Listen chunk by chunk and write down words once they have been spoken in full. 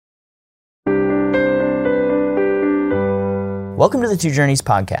Welcome to the Two Journeys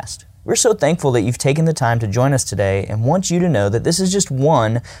podcast. We're so thankful that you've taken the time to join us today and want you to know that this is just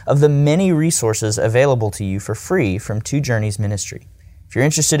one of the many resources available to you for free from Two Journeys Ministry. If you're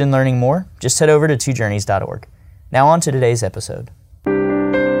interested in learning more, just head over to twojourneys.org. Now on to today's episode.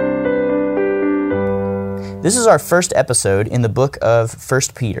 This is our first episode in the book of 1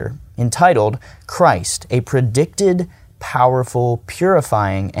 Peter, entitled Christ, a Predicted, Powerful,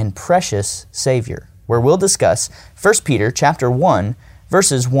 Purifying, and Precious Savior, where we'll discuss 1 Peter chapter 1,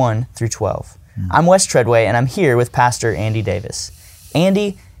 verses 1 through 12. I'm Wes Treadway, and I'm here with Pastor Andy Davis.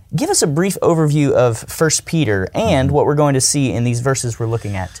 Andy, give us a brief overview of 1 Peter and what we're going to see in these verses we're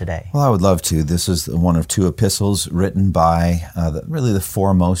looking at today. Well, I would love to. This is one of two epistles written by really the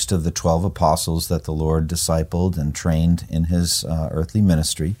foremost of the 12 apostles that the Lord discipled and trained in his earthly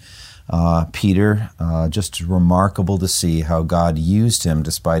ministry. Peter, just remarkable to see how God used him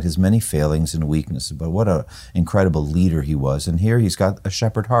despite his many failings and weaknesses. But what an incredible leader he was. And here he's got a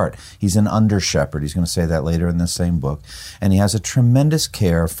shepherd heart. He's an under-shepherd. He's going to say that later in the same book. And he has a tremendous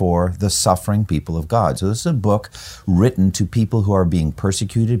care for the suffering people of God. So this is a book written to people who are being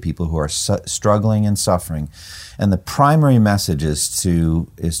persecuted, people who are struggling and suffering. And the primary message is to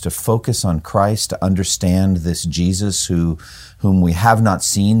focus on Christ, to understand this Jesus whom we have not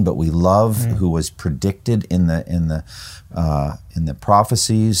seen but we love, who was predicted in the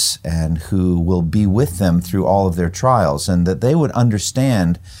prophecies, and who will be with them through all of their trials, and that they would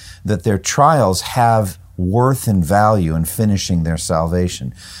understand that their trials have worth and value in finishing their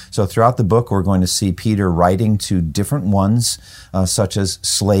salvation. So throughout the book, we're going to see Peter writing to different ones, such as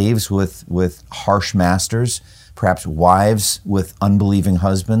slaves with harsh masters, perhaps wives with unbelieving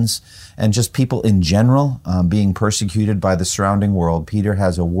husbands, and just people in general being persecuted by the surrounding world. Peter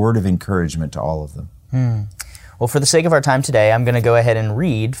has a word of encouragement to all of them. Well, for the sake of our time today, I'm going to go ahead and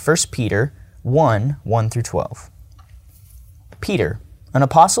read 1 Peter 1 through 12. Peter, an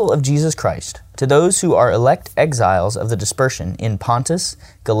apostle of Jesus Christ, to those who are elect exiles of the dispersion in Pontus,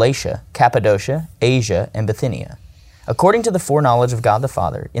 Galatia, Cappadocia, Asia, and Bithynia, according to the foreknowledge of God the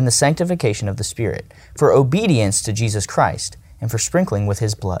Father, in the sanctification of the Spirit, for obedience to Jesus Christ, and for sprinkling with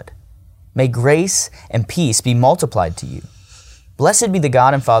His blood. May grace and peace be multiplied to you. Blessed be the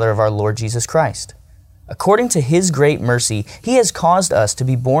God and Father of our Lord Jesus Christ. According to His great mercy, He has caused us to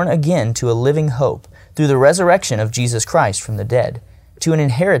be born again to a living hope, through the resurrection of Jesus Christ from the dead, to an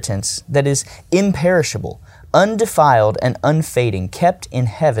inheritance that is imperishable, undefiled, and unfading, kept in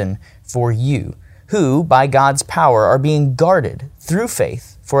heaven for you, who, by God's power, are being guarded through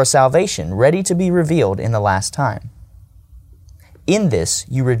faith for a salvation ready to be revealed in the last time. In this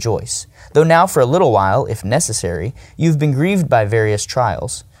you rejoice, though now for a little while, if necessary, you've been grieved by various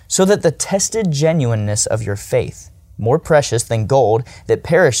trials, so that the tested genuineness of your faith, more precious than gold that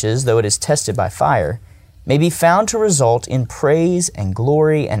perishes though it is tested by fire, may be found to result in praise and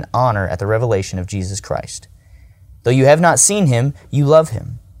glory and honor at the revelation of Jesus Christ. Though you have not seen Him, you love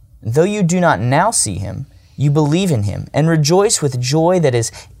Him. Though you do not now see Him, you believe in Him and rejoice with joy that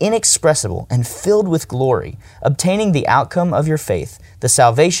is inexpressible and filled with glory, obtaining the outcome of your faith, the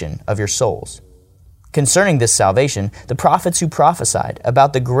salvation of your souls. Concerning this salvation, the prophets who prophesied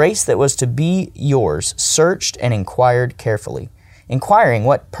about the grace that was to be yours searched and inquired carefully, inquiring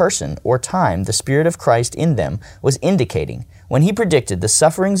what person or time the Spirit of Christ in them was indicating when He predicted the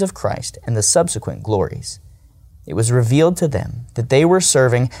sufferings of Christ and the subsequent glories. It was revealed to them that they were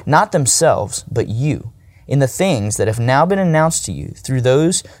serving not themselves, but you, in the things that have now been announced to you through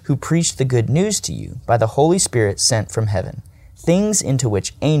those who preached the good news to you by the Holy Spirit sent from heaven, things into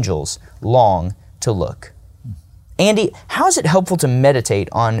which angels long to look. Andy, how is it helpful to meditate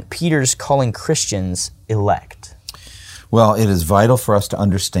on Peter's calling Christians elect? Well, it is vital for us to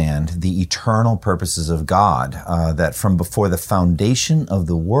understand the eternal purposes of God, that from before the foundation of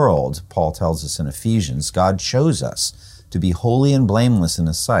the world, Paul tells us in Ephesians, God chose us to be holy and blameless in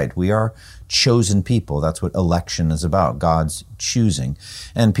His sight. We are chosen people. That's what election is about, God's choosing.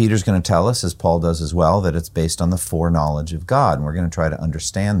 And Peter's going to tell us, as Paul does as well, that it's based on the foreknowledge of God. And we're going to try to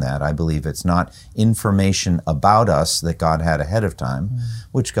understand that. I believe it's not information about us that God had ahead of time,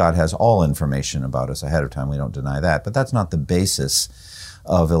 which God has all information about us ahead of time. We don't deny that. But that's not the basis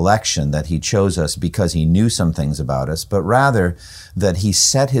of election, that He chose us because He knew some things about us, but rather that He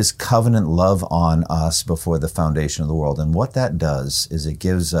set His covenant love on us before the foundation of the world. And what that does is it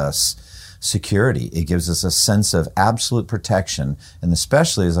gives us security. It gives us a sense of absolute protection. And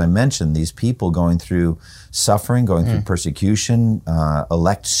especially, as I mentioned, these people going through suffering, going through persecution,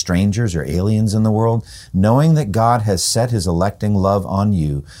 elect strangers or aliens in the world, knowing that God has set His electing love on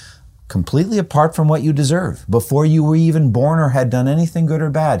you completely apart from what you deserve. Before you were even born or had done anything good or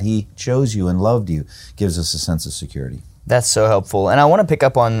bad, He chose you and loved you, gives us a sense of security. That's so helpful. And I want to pick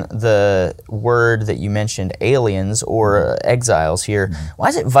up on the word that you mentioned, aliens or exiles here. Mm-hmm. Why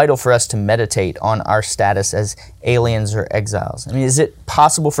is it vital for us to meditate on our status as aliens or exiles? I mean, is it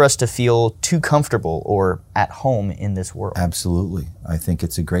possible for us to feel too comfortable or at home in this world? Absolutely. I think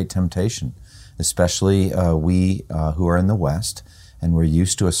it's a great temptation, especially we who are in the West, and we're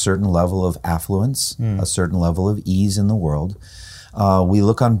used to a certain level of affluence, a certain level of ease in the world. We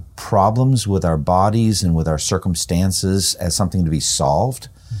look on problems with our bodies and with our circumstances as something to be solved,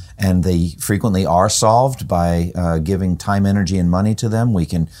 and they frequently are solved by giving time, energy, and money to them. We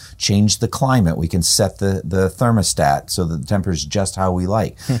can change the climate. We can set the thermostat so that the temperature is just how we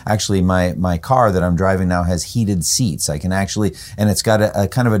like. Actually, my car that I'm driving now has heated seats. I can actually, and it's got a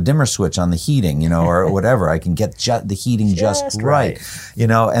kind of a dimmer switch on the heating, or whatever. I can get the heating just right,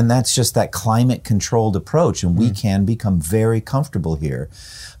 and that's just that climate-controlled approach, and we can become very comfortable here.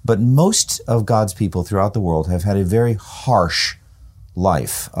 But most of God's people throughout the world have had a very harsh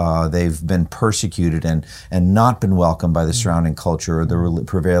life. They've been persecuted and not been welcomed by the surrounding culture or the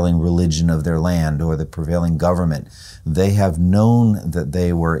prevailing religion of their land or the prevailing government. They have known that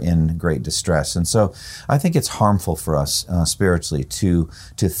they were in great distress. And so I think it's harmful for us spiritually to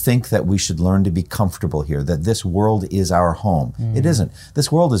think that we should learn to be comfortable here, that this world is our home. It isn't.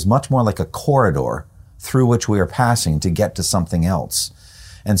 This world is much more like a corridor through which we are passing to get to something else.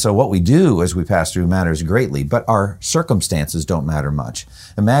 And so what we do as we pass through matters greatly, but our circumstances don't matter much.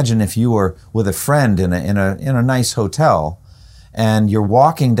 Imagine if you were with a friend in a nice hotel, and you're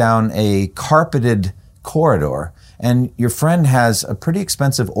walking down a carpeted corridor, and your friend has a pretty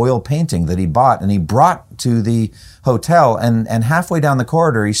expensive oil painting that he bought and he brought to the hotel, and halfway down the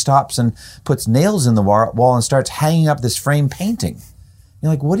corridor he stops and puts nails in the wall and starts hanging up this framed painting.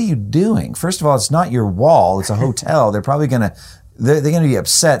 You're like, what are you doing? First of all, it's not your wall, it's a hotel. They're probably going to be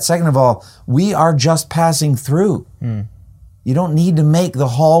upset. Second of all, we are just passing through. You don't need to make the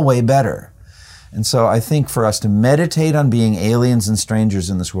hallway better. And so I think for us to meditate on being aliens and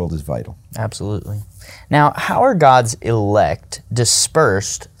strangers in this world is vital. Absolutely. Now, how are God's elect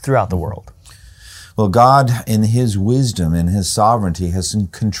dispersed throughout the world? Well, God, in His wisdom, in His sovereignty, has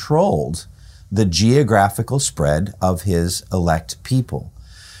controlled the geographical spread of His elect people.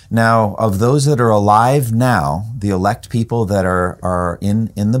 Now, of those that are alive now, the elect people that are in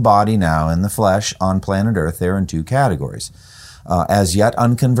the body now, in the flesh, on planet Earth, they're in two categories, as yet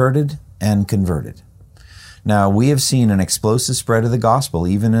unconverted and converted. Now, we have seen an explosive spread of the gospel,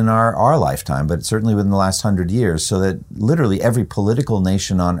 even in our lifetime, but certainly within the last 100 years, so that literally every political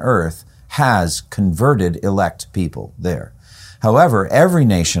nation on earth has converted elect people there. However, every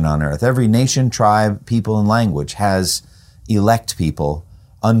nation on earth, every nation, tribe, people, and language has elect people,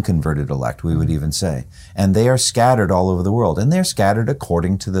 unconverted elect, we would even say. And they are scattered all over the world. And they're scattered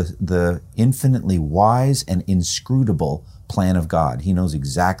according to the infinitely wise and inscrutable plan of God. He knows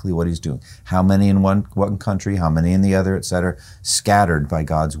exactly what He's doing. How many in one country, how many in the other, etc. Scattered by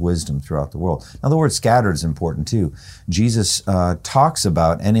God's wisdom throughout the world. Now, the word scattered is important too. Jesus talks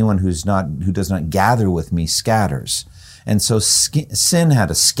about anyone who does not gather with me scatters. And so sin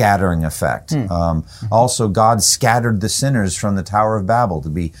had a scattering effect. Also, God scattered the sinners from the Tower of Babel to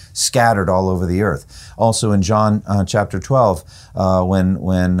be scattered all over the earth. Also, in John chapter 12,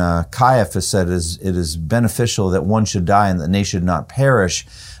 when Caiaphas said it is beneficial that one should die and that they should not perish,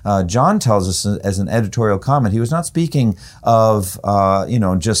 John tells us as an editorial comment, he was not speaking of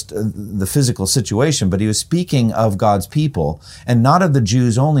just the physical situation, but he was speaking of God's people, and not of the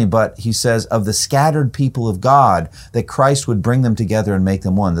Jews only, but he says of the scattered people of God, that Christ would bring them together and make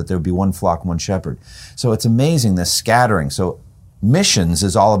them one, that there would be one flock, one shepherd. So it's amazing, this scattering. So missions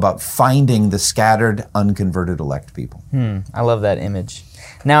is all about finding the scattered, unconverted elect people. I love that image.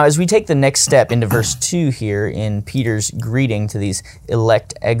 Now, as we take the next step into verse 2 here in Peter's greeting to these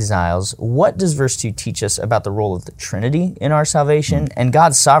elect exiles, what does verse 2 teach us about the role of the Trinity in our salvation and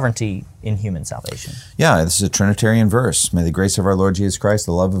God's sovereignty in human salvation? Yeah, this is a Trinitarian verse. May the grace of our Lord Jesus Christ,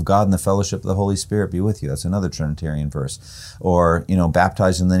 the love of God, and the fellowship of the Holy Spirit be with you. That's another Trinitarian verse. Or,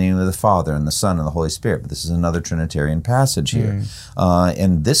 baptized in the name of the Father and the Son and the Holy Spirit. But this is another Trinitarian passage here.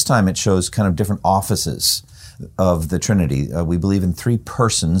 And this time it shows kind of different offices of the Trinity. We believe in three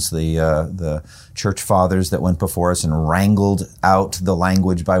persons, the church fathers that went before us and wrangled out the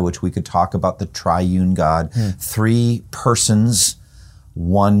language by which we could talk about the triune God. Three persons,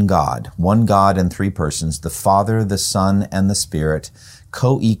 one God in three persons, the Father, the Son, and the Spirit,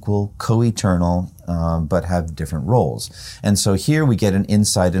 co-equal, co-eternal, but have different roles. And so here we get an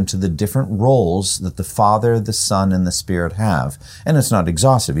insight into the different roles that the Father, the Son, and the Spirit have. And it's not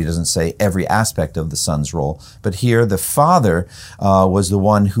exhaustive. He doesn't say every aspect of the Son's role. But here the Father was the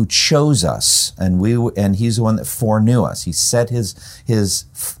one who chose us, and he's the one that foreknew us. He set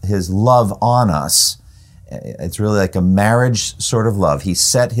his love on us. It's really like a marriage sort of love. He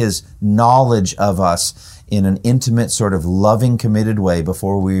set his knowledge of us in an intimate, sort of loving, committed way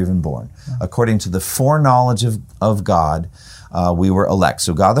before we were even born. According to the foreknowledge of God, we were elect.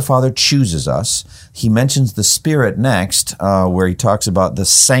 So God the Father chooses us. He mentions the Spirit next, where he talks about the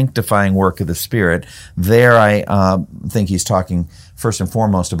sanctifying work of the Spirit. There I think he's talking first and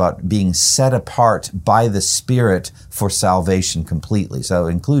foremost about being set apart by the Spirit for salvation completely. So that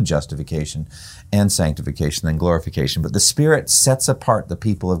would include justification and sanctification and glorification. But the Spirit sets apart the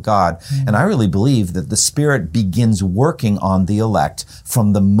people of God. Mm-hmm. And I really believe that the Spirit begins working on the elect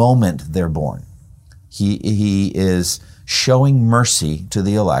from the moment they're born. He is showing mercy to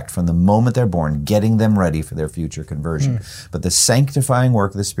the elect from the moment they're born, getting them ready for their future conversion. But the sanctifying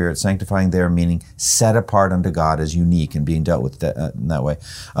work of the Spirit, sanctifying there meaning set apart unto God as unique and being dealt with in that way,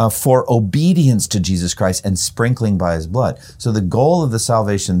 for obedience to Jesus Christ and sprinkling by his blood. So the goal of the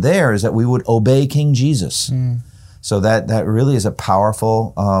salvation there is that we would obey King Jesus. So that really is a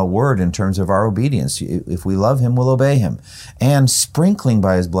powerful word in terms of our obedience. If we love him, we'll obey him. And sprinkling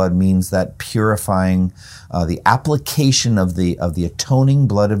by his blood means that purifying, the application of the atoning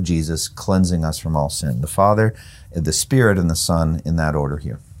blood of Jesus, cleansing us from all sin. The Father, the Spirit, and the Son in that order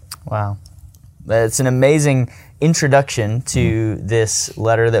here. Wow. It's an amazing introduction to this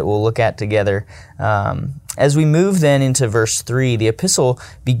letter that we'll look at together. As we move then into verse 3, the epistle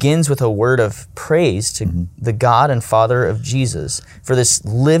begins with a word of praise to the God and Father of Jesus for this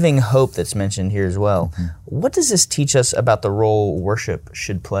living hope that's mentioned here as well. What does this teach us about the role worship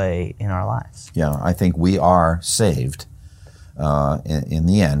should play in our lives? Yeah, I think we are saved. In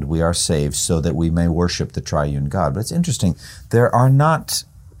the end, we are saved so that we may worship the triune God. But it's interesting, there are not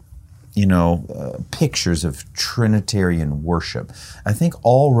pictures of Trinitarian worship. I think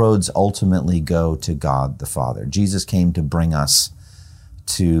all roads ultimately go to God the Father. Jesus came to bring us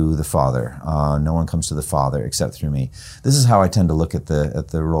to the Father. No one comes to the Father except through me. This is how I tend to look at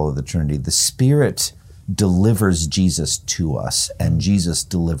the role of the Trinity. The Spirit delivers Jesus to us, and Jesus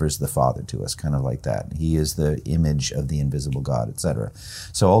delivers the Father to us, kind of like that. He is the image of the invisible God, etc.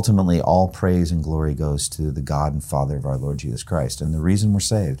 So ultimately, all praise and glory goes to the God and Father of our Lord Jesus Christ. And the reason we're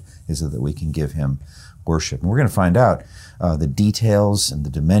saved is so that we can give him worship. And we're going to find out the details and the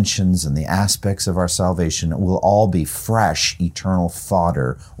dimensions and the aspects of our salvation will all be fresh, eternal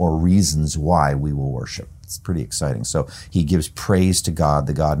fodder or reasons why we will worship. It's pretty exciting. So he gives praise to God,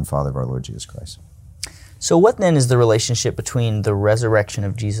 the God and Father of our Lord Jesus Christ. So what then is the relationship between the resurrection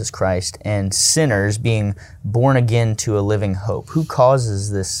of Jesus Christ and sinners being born again to a living hope? Who causes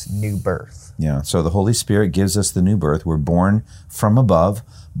this new birth? Yeah, so the Holy Spirit gives us the new birth. We're born from above,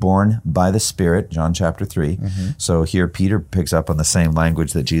 born by the Spirit, John chapter 3. So here Peter picks up on the same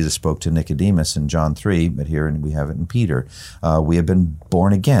language that Jesus spoke to Nicodemus in John 3, but here we have it in Peter. We have been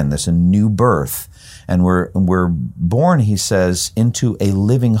born again. There's a new birth. And we're born, he says, into a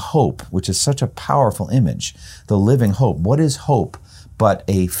living hope, which is such a powerful image. The living hope. What is hope but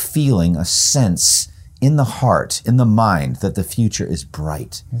a feeling, a sense in the heart, in the mind, that the future is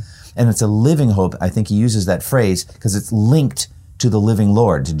bright? And it's a living hope. I think he uses that phrase because it's linked to the living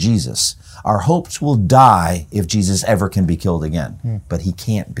Lord, to Jesus. Our hopes will die if Jesus ever can be killed again. But he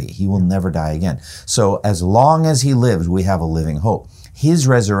can't be. He will never die again. So as long as he lives, we have a living hope. His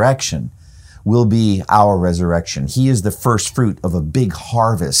resurrection will be our resurrection. He is the first fruit of a big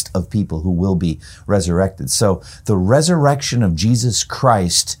harvest of people who will be resurrected. So the resurrection of Jesus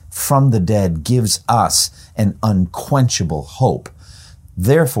Christ from the dead gives us an unquenchable hope.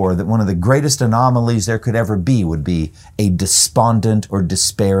 Therefore, that one of the greatest anomalies there could ever be would be a despondent or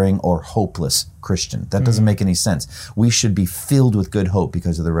despairing or hopeless Christian. That doesn't make any sense. We should be filled with good hope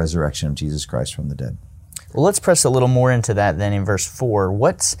because of the resurrection of Jesus Christ from the dead. Well, let's press a little more into that then in verse 4.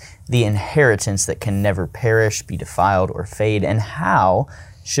 What's the inheritance that can never perish, be defiled, or fade? And how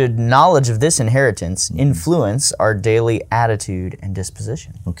should knowledge of this inheritance influence our daily attitude and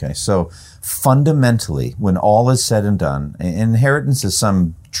disposition? Okay, so fundamentally, when all is said and done, inheritance is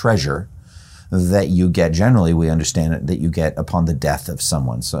some treasure that you get. Generally, we understand it, that you get upon the death of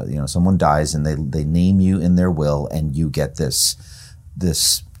someone. So, someone dies and they name you in their will, and you get this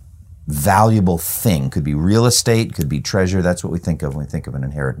valuable thing. Could be real estate, could be treasure. That's what we think of when we think of an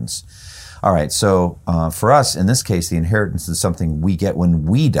inheritance. All right, so for us, in this case, the inheritance is something we get when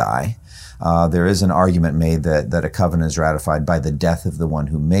we die. There is an argument made that a covenant is ratified by the death of the one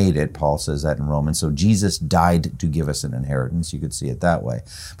who made it. Paul says that in Romans. So Jesus died to give us an inheritance. You could see it that way.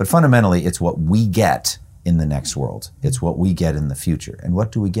 But fundamentally, it's what we get in the next world. It's what we get in the future. And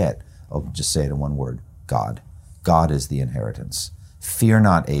what do we get? I'll just say it in one word: God. God is the inheritance. Fear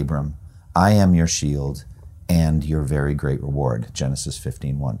not, Abram. I am your shield and your very great reward. Genesis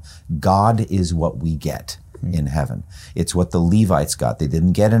 15:1. God is what we get in heaven. It's what the Levites got. They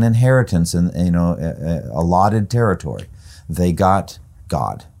didn't get an inheritance in allotted territory. They got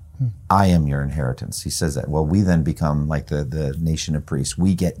God. I am your inheritance. He says that. Well, we then become like the nation of priests.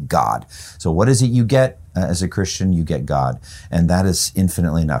 We get God. So what is it you get as a Christian? You get God. And that is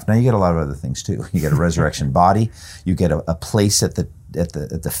infinitely enough. Now you get a lot of other things too. You get a resurrection body. You get a place at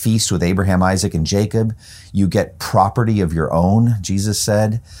the feast with Abraham, Isaac, and Jacob. You get property of your own, Jesus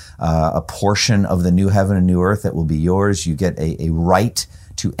said, a portion of the new heaven and new earth that will be yours. You get a right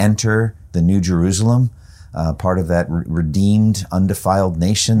to enter the New Jerusalem, part of that redeemed, undefiled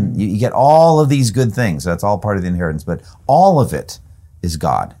nation. You get all of these good things. That's all part of the inheritance, but all of it is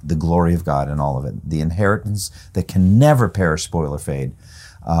God, the glory of God in all of it. The inheritance that can never perish, spoil, or fade,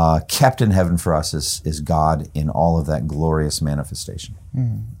 kept in heaven for us is God in all of that glorious manifestation.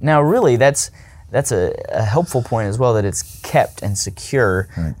 Now, really, that's a helpful point as well, that it's kept and secure.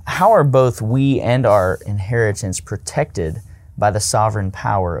 Right. How are both we and our inheritance protected by the sovereign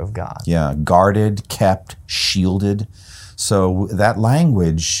power of God? Yeah, guarded, kept, shielded. So that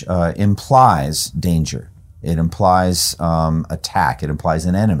language implies danger. It implies attack. It implies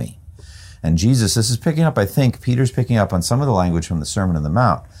an enemy. And Jesus, this is picking up, I think, Peter's picking up on some of the language from the Sermon on the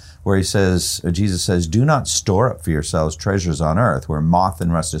Mount, where Jesus says, do not store up for yourselves treasures on earth, where moth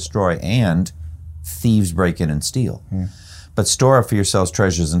and rust destroy and thieves break in and steal. But store up for yourselves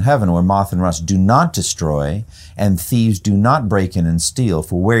treasures in heaven, where moth and rust do not destroy, and thieves do not break in and steal.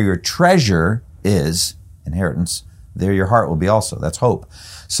 For where your treasure is, inheritance, there your heart will be also. That's hope.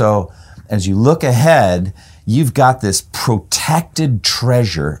 So as you look ahead, you've got this protected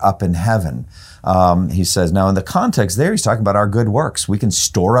treasure up in heaven. He says, now in the context there, he's talking about our good works. We can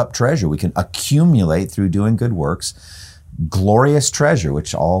store up treasure. We can accumulate through doing good works glorious treasure,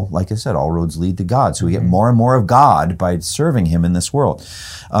 which all, like I said, all roads lead to God. So we get more and more of God by serving him in this world.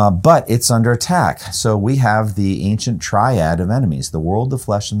 But it's under attack. So we have the ancient triad of enemies. The world, the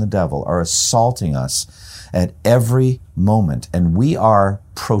flesh, and the devil are assaulting us at every moment. And we are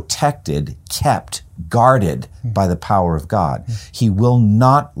protected, kept, guarded by the power of God. He will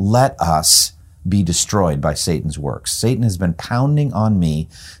not let us be destroyed by Satan's works. Satan has been pounding on me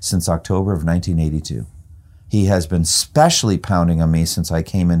since October of 1982. He has been specially pounding on me since I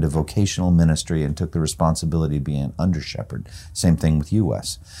came into vocational ministry and took the responsibility of being an under-shepherd. Same thing with you,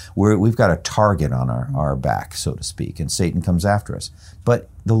 Wes. We've got a target on our back, so to speak, and Satan comes after us. But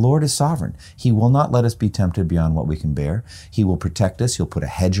the Lord is sovereign. He will not let us be tempted beyond what we can bear. He will protect us. He'll put a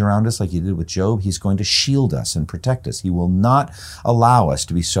hedge around us like he did with Job. He's going to shield us and protect us. He will not allow us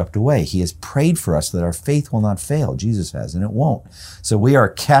to be swept away. He has prayed for us that our faith will not fail. Jesus has, and it won't. So we are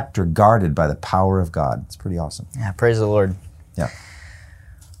kept or guarded by the power of God. It's pretty awesome. Yeah, praise the Lord. Yeah.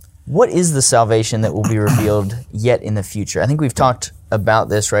 What is the salvation that will be revealed yet in the future? I think we've talked about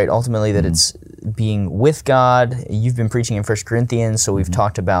this, right? Ultimately, that it's being with God. You've been preaching in 1 Corinthians, so we've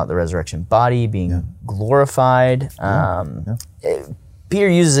talked about the resurrection body being glorified. Peter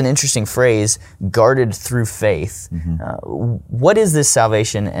uses an interesting phrase, guarded through faith. What is this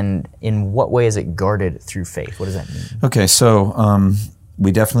salvation, and in what way is it guarded through faith? What does that mean? Okay, so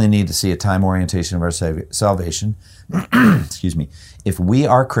we definitely need to see a time orientation of our salvation. Excuse me. If we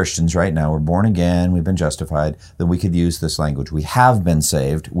are Christians right now, we're born again, we've been justified, then we could use this language. We have been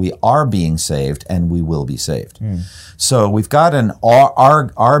saved, we are being saved, and we will be saved. So we've got an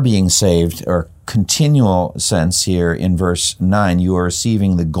are being saved, or continual sense here in verse 9. You are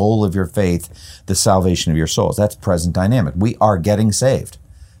receiving the goal of your faith, the salvation of your souls. That's present dynamic. We are getting saved.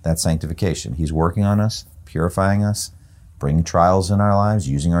 That's sanctification. He's working on us, purifying us, bringing trials in our lives,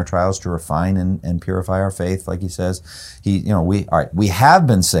 using our trials to refine and purify our faith, like he says. We have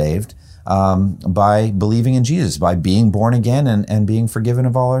been saved by believing in Jesus, by being born again and being forgiven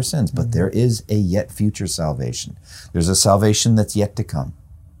of all our sins. But there is a yet future salvation. There's a salvation that's yet to come,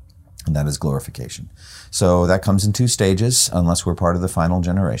 and that is glorification. So that comes in two stages, unless we're part of the final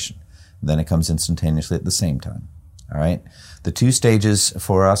generation. Then it comes instantaneously at the same time. All right? The two stages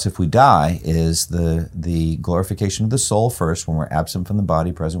for us, if we die, is the glorification of the soul first, when we're absent from the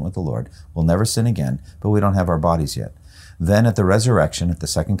body, present with the Lord. We'll never sin again, but we don't have our bodies yet. Then at the resurrection, at the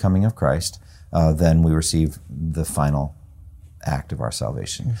second coming of Christ, then we receive the final act of our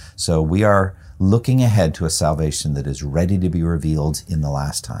salvation. So we are looking ahead to a salvation that is ready to be revealed in the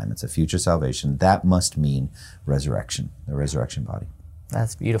last time. It's a future salvation. That must mean resurrection, the resurrection body.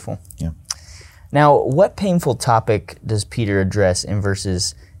 That's beautiful. Yeah. Now, what painful topic does Peter address in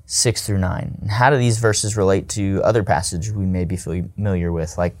verses 6 through 9? And how do these verses relate to other passages we may be familiar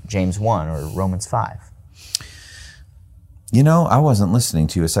with, like James 1 or Romans 5? You know, I wasn't listening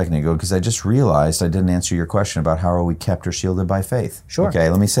to you a second ago because I just realized I didn't answer your question about how are we kept or shielded by faith. Sure. Okay,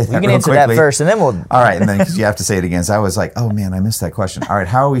 let me say that real quickly. You can answer that first, and then we'll... All right, and then because you have to say it again. So I was like, oh man, I missed that question. All right,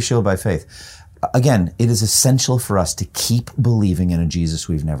 how are we shielded by faith? Again, it is essential for us to keep believing in a Jesus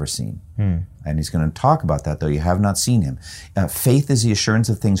we've never seen. And he's going to talk about that, though you have not seen him. Faith is the assurance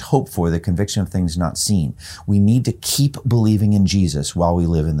of things hoped for, the conviction of things not seen. We need to keep believing in Jesus while we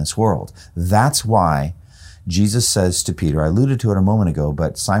live in this world. That's why Jesus says to Peter, I alluded to it a moment ago,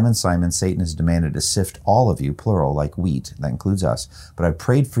 but Simon, Simon, Satan has demanded to sift all of you, plural, like wheat. That includes us. But I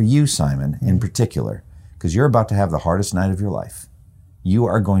prayed for you, Simon, in particular, because you're about to have the hardest night of your life. You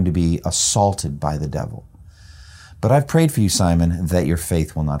are going to be assaulted by the devil. But I've prayed for you, Simon, that your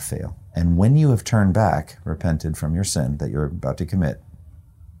faith will not fail. And when you have turned back, repented from your sin that you're about to commit,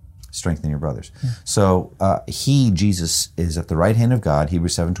 strengthen your brothers. So Jesus, is at the right hand of God,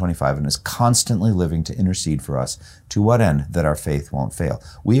 Hebrews 7:25, and is constantly living to intercede for us. To what end? That our faith won't fail.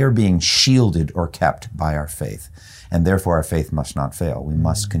 We are being shielded or kept by our faith. And therefore our faith must not fail. We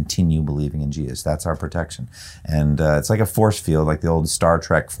must continue believing in Jesus. That's our protection. And it's like a force field, like the old Star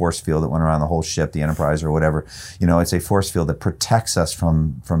Trek force field that went around the whole ship, the Enterprise or whatever. You know, it's a force field that protects us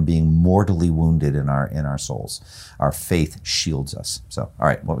from being mortally wounded in our souls. Our faith shields us. So, all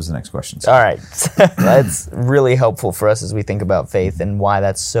right, what was the next question? All right. That's really helpful for us as we think about faith and why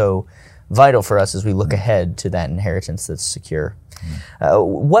that's so vital for us as we look ahead to that inheritance that's secure.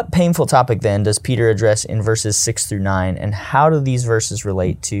 What painful topic then does Peter address in verses 6 through 9, and how do these verses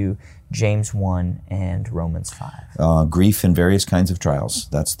relate to James 1 and Romans 5? Grief and various kinds of trials.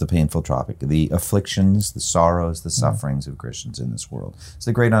 That's the painful topic. The afflictions, the sorrows, the sufferings of Christians in this world. It's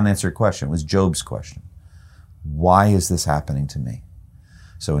the great unanswered question. It was Job's question. Why is this happening to me?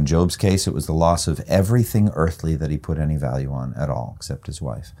 So in Job's case, it was the loss of everything earthly that he put any value on at all, except his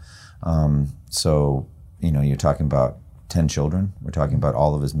wife. So, you know, you're talking about 10 children. We're talking about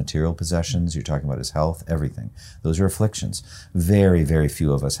all of his material possessions. You're talking about his health, everything. Those are afflictions. Very, very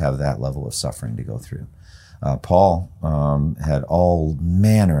few of us have that level of suffering to go through. Paul had all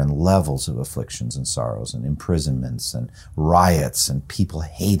manner and levels of afflictions and sorrows and imprisonments and riots and people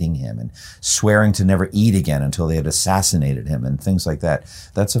hating him and swearing to never eat again until they had assassinated him and things like that.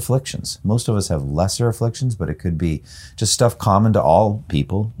 That's afflictions. Most of us have lesser afflictions, but it could be just stuff common to all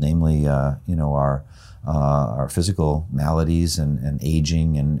people, namely, our physical maladies and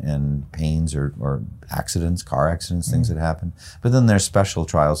aging and pains or accidents, car accidents, things that happen. But then there's special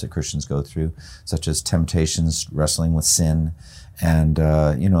trials that Christians go through, such as temptations, wrestling with sin, and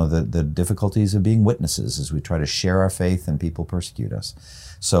the difficulties of being witnesses as we try to share our faith and people persecute us.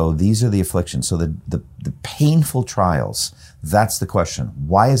 So these are the afflictions. So the painful trials, that's the question.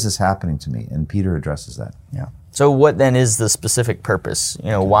 Why is this happening to me? And Peter addresses that. Yeah. So what then is the specific purpose?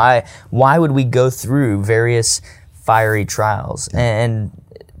 You know, why would we go through various fiery trials? And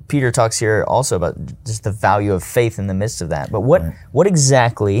Peter talks here also about just the value of faith in the midst of that. But what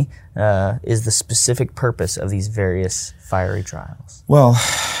exactly is the specific purpose of these various fiery trials? Well,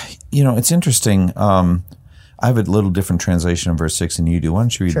 you know, it's interesting. I have a little different translation of verse 6 than you do. Why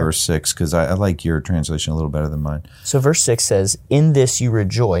don't you read verse 6? Because I like your translation a little better than mine. So verse 6 says, "In this you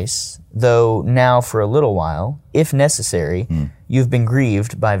rejoice, though now for a little while, if necessary, you've been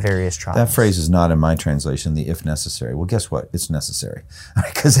grieved by various trials." That phrase is not in my translation, the if necessary. Well, guess what? It's necessary.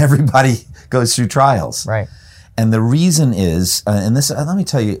 Because everybody goes through trials. Right. And the reason is, and this, let me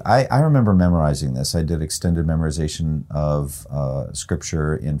tell you, I remember memorizing this. I did extended memorization of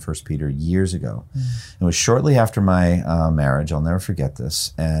Scripture in 1 Peter years ago. It was shortly after my marriage. I'll never forget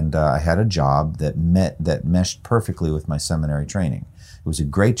this. And I had a job that meshed perfectly with my seminary training. It was a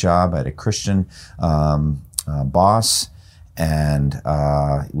great job. I had a Christian boss. And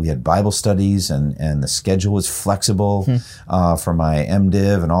we had Bible studies, and the schedule was flexible for my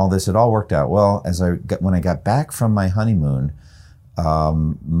MDiv and all this. It all worked out well. When I got back from my honeymoon,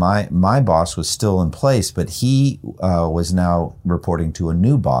 my boss was still in place, but he was now reporting to a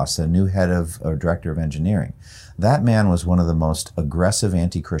new boss, a new head of or director of engineering. That man was one of the most aggressive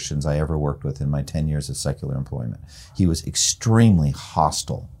anti-Christians I ever worked with in my 10 years of secular employment. He was extremely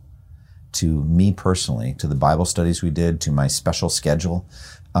hostile to me personally, to the Bible studies we did, to my special schedule.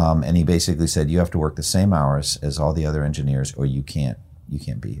 And he basically said, you have to work the same hours as all the other engineers or you can't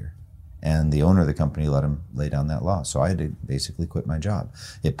be here. And the owner of the company let him lay down that law. So I had to basically quit my job.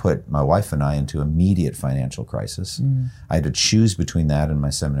 It put my wife and I into immediate financial crisis. I had to choose between that and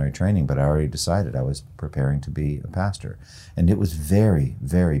my seminary training, but I already decided I was preparing to be a pastor. And it was very,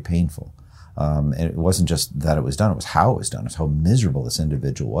 very painful. And it wasn't just that it was done, it was how it was done. It was how miserable this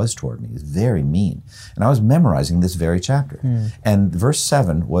individual was toward me. It was very mean. And I was memorizing this very chapter. And verse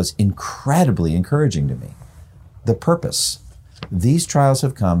 7 was incredibly encouraging to me. The purpose. These trials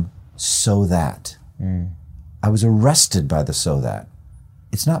have come so that. I was arrested by the so that.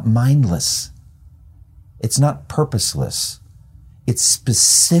 It's not mindless. It's not purposeless. It's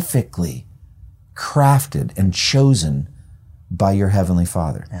specifically crafted and chosen by your Heavenly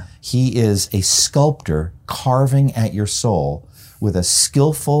Father. Yeah. He is a sculptor carving at your soul with a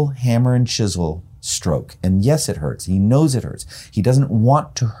skillful hammer and chisel stroke. And yes, it hurts. He knows it hurts. He doesn't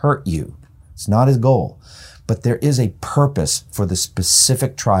want to hurt you. It's not his goal. But there is a purpose for the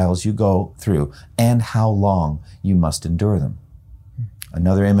specific trials you go through and how long you must endure them.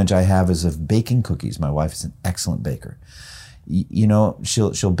 Another image I have is of baking cookies. My wife is an excellent baker. You know,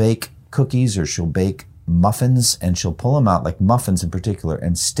 she'll bake cookies or she'll bake muffins, and she'll pull them out, like muffins in particular,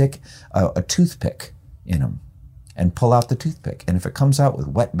 and stick a toothpick in them and pull out the toothpick. And if it comes out with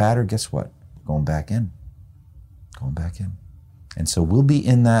wet batter, guess what? Going back in. And so we'll be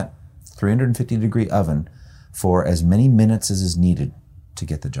in that 350-degree oven for as many minutes as is needed to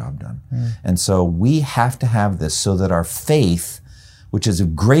get the job done. And so we have to have this so that our faith, which is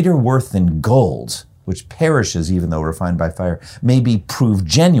of greater worth than gold, which perishes even though refined by fire, may be proved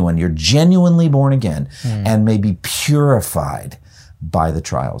genuine. You're genuinely born again and may be purified by the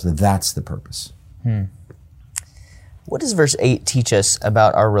trials. That's the purpose. What does verse 8 teach us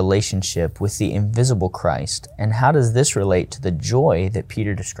about our relationship with the invisible Christ, and how does this relate to the joy that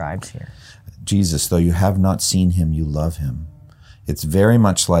Peter describes here? Jesus, though you have not seen him, you love him. It's very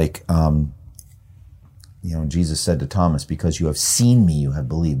much like, Jesus said to Thomas, because you have seen me, you have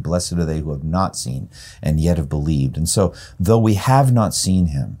believed. Blessed are they who have not seen and yet have believed. And so, though we have not seen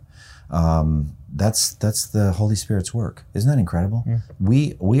him, that's the Holy Spirit's work. Isn't that incredible?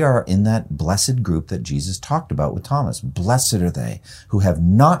 We are in that blessed group that Jesus talked about with Thomas. Blessed are they who have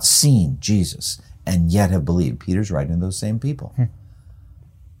not seen Jesus and yet have believed. Peter's writing to those same people.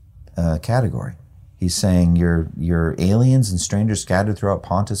 Category. He's saying you're aliens and strangers scattered throughout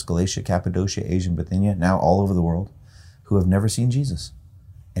Pontus, Galatia, Cappadocia, Asia, and Bithynia, now all over the world, who have never seen Jesus.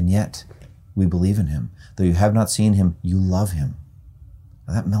 And yet, we believe in him. Though you have not seen him, you love him.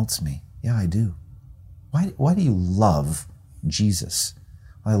 Now, that melts me. Yeah, I do. Why do you love Jesus?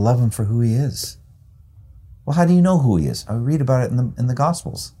 Well, I love him for who he is. Well, how do you know who he is? I read about it in the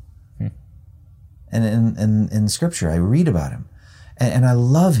Gospels. And in Scripture, I read about him. And I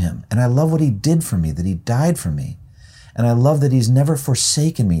love him, and I love what he did for me, that he died for me. And I love that he's never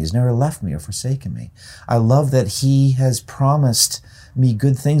forsaken me. He's never left me or forsaken me. I love that he has promised me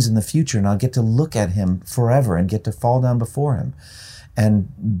good things in the future, and I'll get to look at him forever and get to fall down before him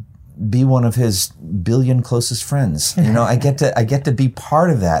and be one of his billion closest friends. I get to be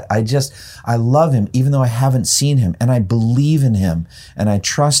part of that. I love him even though I haven't seen him, and I believe in him and I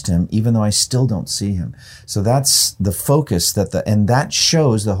trust him even though I still don't see him. So that's the focus and that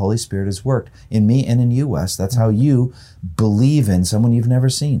shows the Holy Spirit has worked in me and in you, Wes. That's how you believe in someone you've never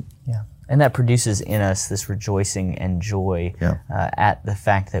seen. Yeah. And that produces in us this rejoicing and joy at the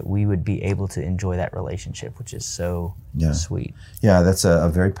fact that we would be able to enjoy that relationship, which is so sweet. Yeah, that's a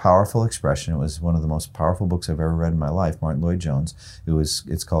very powerful expression. It was one of the most powerful books I've ever read in my life, Martin Lloyd-Jones.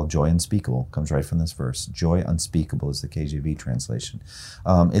 It's called Joy Unspeakable. It comes right from this verse. Joy unspeakable is the KJV translation.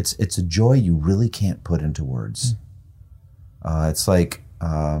 It's a joy you really can't put into words. It's like,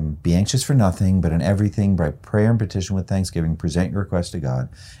 be anxious for nothing, but in everything, by prayer and petition with thanksgiving, present your request to God.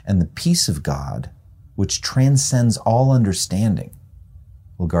 And the peace of God, which transcends all understanding,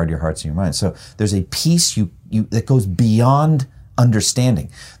 will guard your hearts and your minds. So there's a peace that goes beyond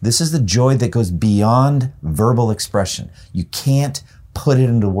understanding. This is the joy that goes beyond verbal expression. You can't put it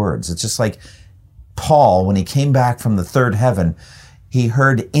into words. It's just like Paul, when he came back from the third heaven, he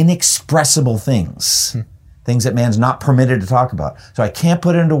heard inexpressible things. Things that man's not permitted to talk about. So I can't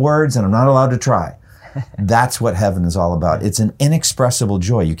put it into words, and I'm not allowed to try. That's what heaven is all about. It's an inexpressible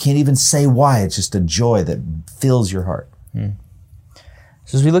joy. You can't even say why. It's just a joy that fills your heart.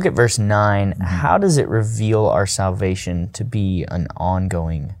 So as we look at verse 9, how does it reveal our salvation to be an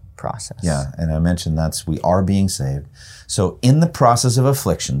ongoing process? Yeah, and I mentioned we are being saved. So in the process of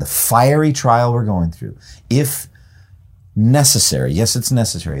affliction, the fiery trial we're going through, if necessary, yes, it's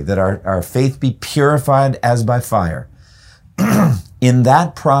necessary, that our faith be purified as by fire. In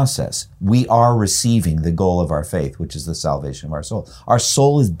that process, we are receiving the goal of our faith, which is the salvation of our soul. Our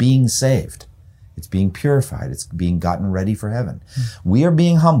soul is being saved. It's being purified. It's being gotten ready for heaven. We are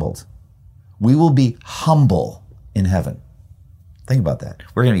being humbled. We will be humble in heaven. Think about that.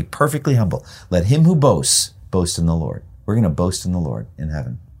 We're going to be perfectly humble. Let him who boasts, boast in the Lord. We're going to boast in the Lord in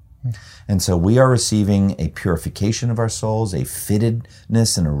heaven. And so we are receiving a purification of our souls, a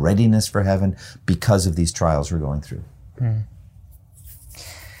fittedness and a readiness for heaven because of these trials we're going through.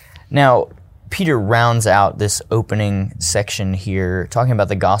 Now, Peter rounds out this opening section here, talking about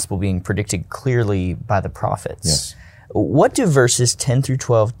the gospel being predicted clearly by the prophets. Yes. What do verses 10 through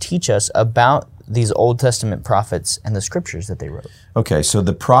 12 teach us about these Old Testament prophets and the scriptures that they wrote? Okay, so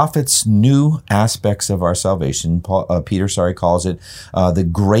the prophets knew aspects of our salvation. Peter calls it the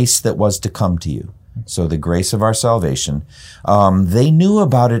grace that was to come to you. So the grace of our salvation. They knew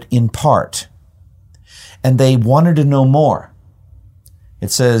about it in part, and they wanted to know more.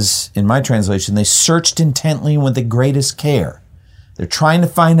 It says, in my translation, they searched intently with the greatest care. They're trying to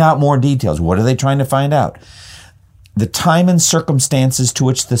find out more details. What are they trying to find out? The time and circumstances to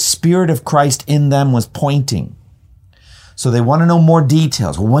which the Spirit of Christ in them was pointing. So they want to know more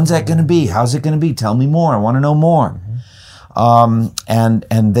details. Well, when's that going to be? How's it going to be? Tell me more. I want to know more.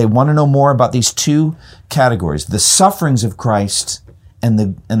 And they want to know more about these two categories, the sufferings of Christ and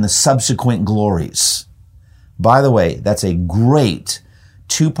the subsequent glories. By the way, that's a great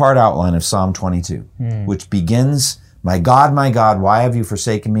two-part outline of Psalm 22, which begins, my God, why have you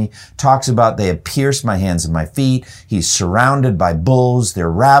forsaken me? Talks about they have pierced my hands and my feet. He's surrounded by bulls.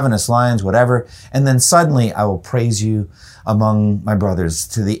 They're ravenous lions, whatever. And then suddenly I will praise you among my brothers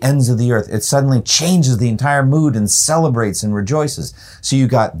to the ends of the earth. It suddenly changes the entire mood and celebrates and rejoices. So you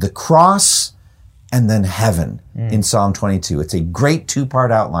got the cross and then heaven in Psalm 22. It's a great two-part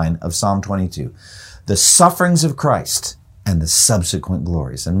outline of Psalm 22. The sufferings of Christ and the subsequent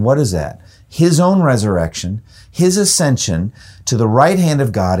glories. And what is that? His own resurrection, his ascension to the right hand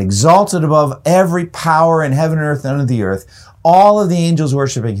of God, exalted above every power in heaven and earth and under the earth, all of the angels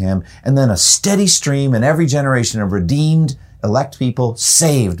worshiping him, and then a steady stream in every generation of redeemed, elect people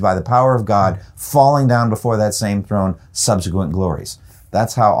saved by the power of God, falling down before that same throne, subsequent glories.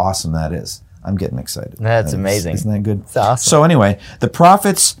 That's how awesome that is. I'm getting excited. That's amazing. Isn't that good? It's awesome. So anyway, the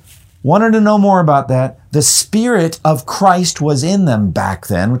prophets wanted to know more about that. The Spirit of Christ was in them back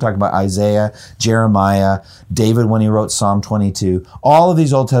then. We're talking about Isaiah, Jeremiah, David when he wrote Psalm 22, all of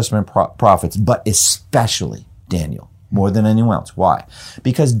these Old Testament prophets, but especially Daniel, more than anyone else. Why?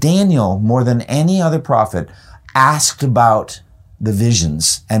 Because Daniel, more than any other prophet, asked about the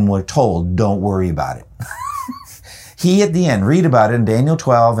visions and were told, don't worry about it. He, at the end, read about it in Daniel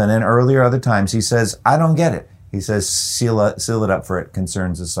 12 and then earlier other times, he says, I don't get it. He says, seal it up for it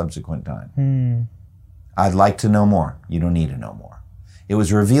concerns a subsequent time. I'd like to know more. You don't need to know more. It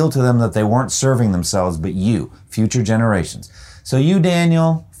was revealed to them that they weren't serving themselves, but you, future generations. So you,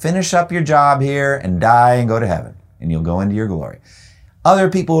 Daniel, finish up your job here and die and go to heaven, and you'll go into your glory. Other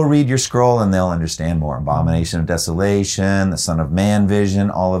people will read your scroll and they'll understand more. Abomination of desolation, the Son of Man vision,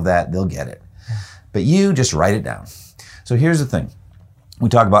 all of that, they'll get it. But you just write it down. So here's the thing. We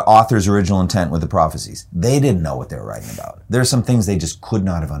talk about author's original intent with the prophecies. They didn't know what they were writing about. There are some things they just could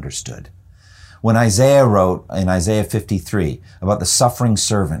not have understood. When Isaiah wrote in Isaiah 53 about the suffering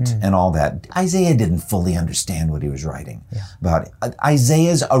servant and all that, Isaiah didn't fully understand what he was writing about.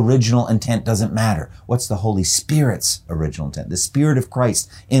 Isaiah's original intent doesn't matter. What's the Holy Spirit's original intent? The Spirit of Christ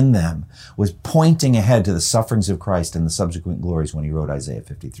in them was pointing ahead to the sufferings of Christ and the subsequent glories when he wrote Isaiah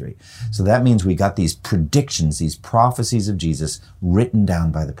 53. So that means we got these predictions, these prophecies of Jesus written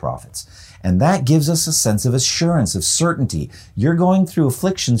down by the prophets. And that gives us a sense of assurance, of certainty. You're going through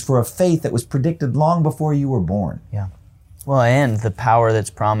afflictions for a faith that was predicted long before you were born. Yeah. Well, and the power that's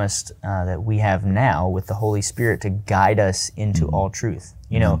promised that we have now with the Holy Spirit to guide us into all truth.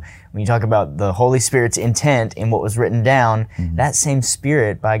 You know, when you talk about the Holy Spirit's intent in what was written down, that same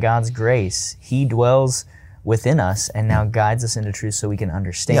Spirit, by God's grace, He dwells within us and now guides us into truth so we can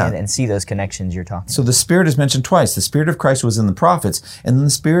understand and see those connections you're talking about. So the Spirit is mentioned twice. The Spirit of Christ was in the prophets, and then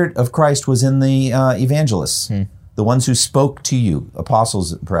the Spirit of Christ was in the evangelists, the ones who spoke to you,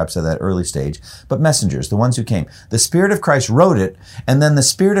 apostles perhaps at that early stage, but messengers, the ones who came. The Spirit of Christ wrote it, and then the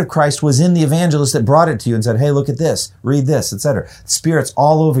Spirit of Christ was in the evangelists that brought it to you and said, hey, look at this, read this, etc. The Spirit's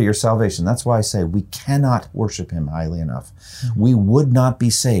all over your salvation. That's why I say we cannot worship Him highly enough. We would not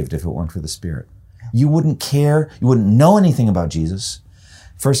be saved if it weren't for the Spirit. You wouldn't care. You wouldn't know anything about Jesus,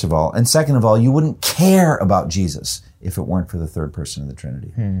 first of all. And second of all, you wouldn't care about Jesus if it weren't for the third person of the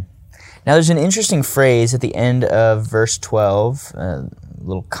Trinity. Now, there's an interesting phrase at the end of verse 12, a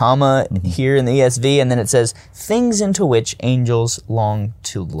little comma here in the ESV, and then it says, things into which angels long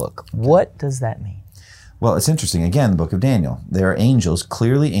to look. What does that mean? Well, it's interesting. Again, the book of Daniel. There are angels,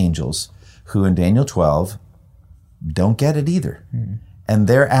 clearly angels, who in Daniel 12 don't get it either. And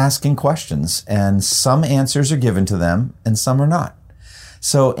they're asking questions, and some answers are given to them, and some are not.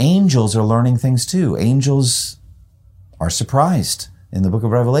 So angels are learning things too. Angels are surprised in the book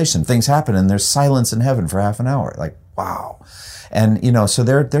of Revelation. Things happen, and there's silence in heaven for half an hour. Like, wow. And, so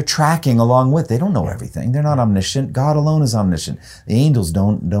they're tracking along with. They don't know everything. They're not omniscient. God alone is omniscient. The angels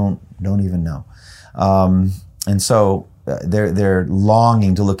don't even know. And so they're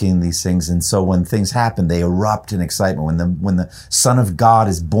longing to look in these things. And so when things happen, they erupt in excitement. When the Son of God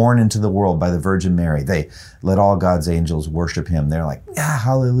is born into the world by the Virgin Mary, they let all God's angels worship him. They're like, yeah,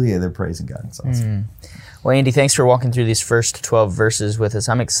 hallelujah. They're praising God. It's awesome. Well, Andy, thanks for walking through these first 12 verses with us.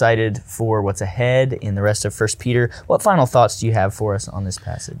 I'm excited for what's ahead in the rest of 1 Peter. What final thoughts do you have for us on this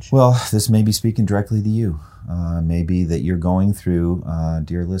passage? Well, this may be speaking directly to you. Maybe that you're going through,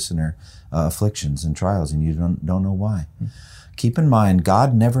 dear listener, afflictions and trials, and you don't know why. Keep in mind,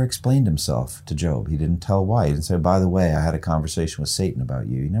 God never explained himself to Job. He didn't tell why. He didn't say, by the way, I had a conversation with Satan about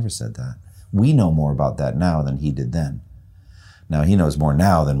you. He never said that. We know more about that now than he did then. Now, he knows more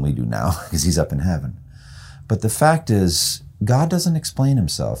now than we do now because he's up in heaven. But the fact is, God doesn't explain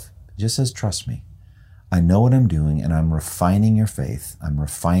himself. He just says, trust me. I know what I'm doing, and I'm refining your faith. I'm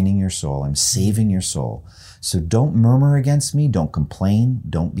refining your soul. I'm saving your soul. So don't murmur against me. Don't complain.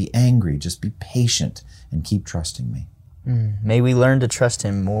 Don't be angry. Just be patient and keep trusting me. May we learn to trust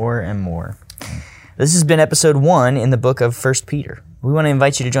him more and more. This has been episode 1 in the book of 1 Peter. We want to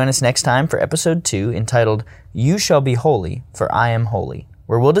invite you to join us next time for episode 2 entitled, You Shall Be Holy, for I Am Holy,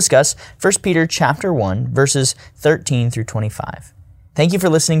 where we'll discuss 1 Peter chapter 1, verses 13 through 25. Thank you for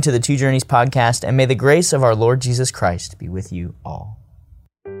listening to the Two Journeys podcast, and may the grace of our Lord Jesus Christ be with you all.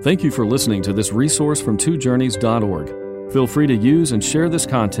 Thank you for listening to this resource from twojourneys.org. Feel free to use and share this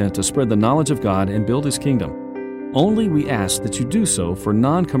content to spread the knowledge of God and build his kingdom. Only we ask that you do so for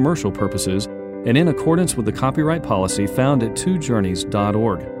non-commercial purposes and in accordance with the copyright policy found at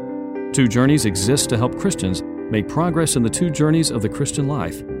twojourneys.org. Two Journeys exists to help Christians make progress in the two journeys of the Christian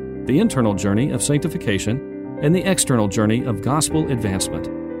life, the internal journey of sanctification and the external journey of gospel advancement.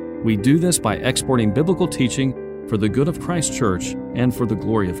 We do this by exporting biblical teaching for the good of Christ's church and for the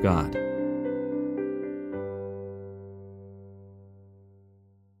glory of God.